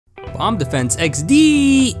Bomb Defense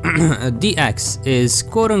XD DX is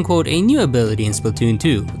quote-unquote a new ability in Splatoon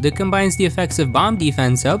 2 that combines the effects of Bomb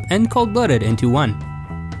Defense Up and Cold-Blooded into one.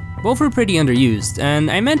 Both were pretty underused, and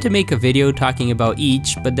I meant to make a video talking about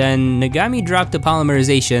each, but then Nagami dropped the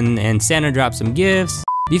polymerization and Santa dropped some gifts.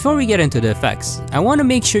 Before we get into the effects, I want to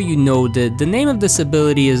make sure you know that the name of this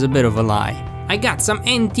ability is a bit of a lie. I got some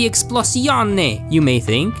anti-explosione, you may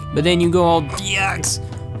think, but then you go all DX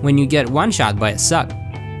when you get one-shot by a sub.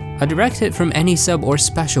 A direct hit from any sub or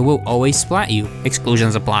special will always splat you,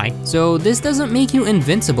 exclusions apply. So this doesn't make you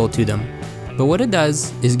invincible to them, but what it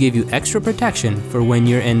does is give you extra protection for when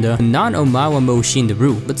you're in the non-Omawa Mo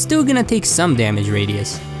Shindaru, but still gonna take some damage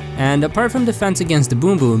radius. And apart from defense against the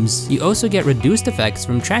boom booms, you also get reduced effects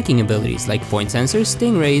from tracking abilities like point sensors,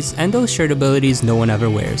 stingrays, and those shirt abilities no one ever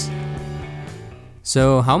wears.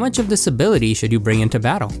 So how much of this ability should you bring into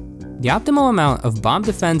battle? The optimal amount of Bomb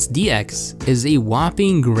Defense DX is a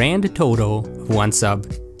whopping grand total of 1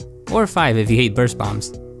 sub. Or 5 if you hate burst bombs.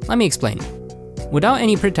 Let me explain. Without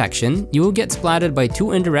any protection, you will get splatted by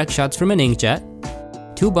 2 indirect shots from an inkjet,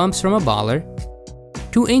 2 bumps from a baller,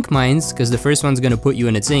 2 ink mines, cause the first one's gonna put you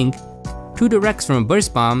in its ink, 2 directs from a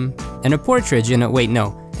burst bomb, and a portridge in a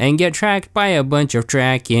and get tracked by a bunch of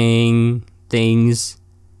tracking things.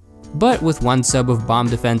 But with 1 sub of Bomb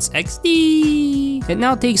Defense XD, it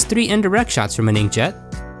now takes 3 indirect shots from an inkjet,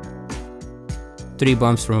 3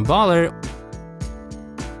 bumps from a baller,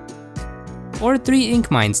 or 3 ink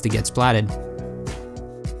mines to get splatted.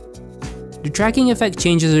 The tracking effect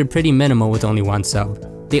changes are pretty minimal with only 1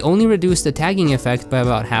 sub. They only reduce the tagging effect by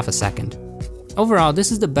about half a second. Overall,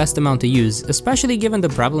 this is the best amount to use, especially given the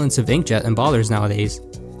prevalence of inkjet and ballers nowadays.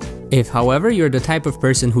 If however you're the type of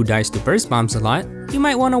person who dies to burst bombs a lot, you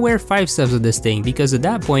might want to wear 5 subs of this thing because at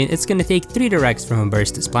that point it's gonna take 3 directs from a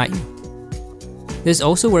burst to splat you. This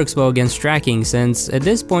also works well against tracking since at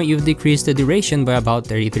this point you've decreased the duration by about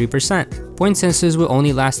 33%. Point sensors will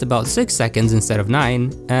only last about 6 seconds instead of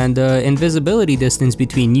 9, and the invisibility distance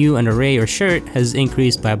between you and a ray or shirt has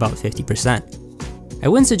increased by about 50%. I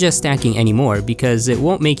wouldn't suggest stacking anymore because it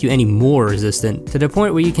won't make you any more resistant to the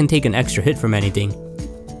point where you can take an extra hit from anything.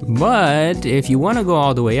 But if you want to go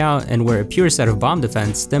all the way out and wear a pure set of bomb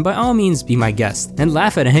defense, then by all means be my guest and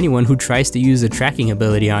laugh at anyone who tries to use the tracking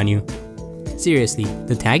ability on you. Seriously,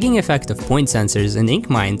 the tagging effect of point sensors and ink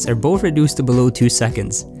mines are both reduced to below 2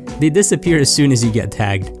 seconds. They disappear as soon as you get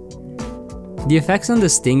tagged. The effects on the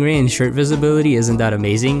stingray and shirt visibility isn't that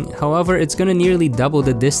amazing, however it's gonna nearly double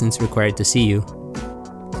the distance required to see you.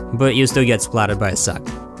 But you still get splattered by a suck.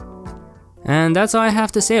 And that's all I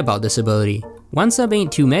have to say about this ability. 1 sub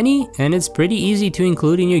ain't too many, and it's pretty easy to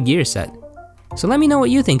include in your gear set. So let me know what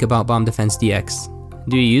you think about Bomb Defense DX.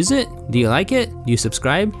 Do you use it? Do you like it? Do you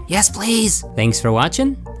subscribe? Yes please! Thanks for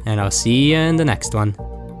watching, and I'll see you in the next one.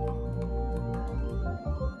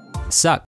 Suck.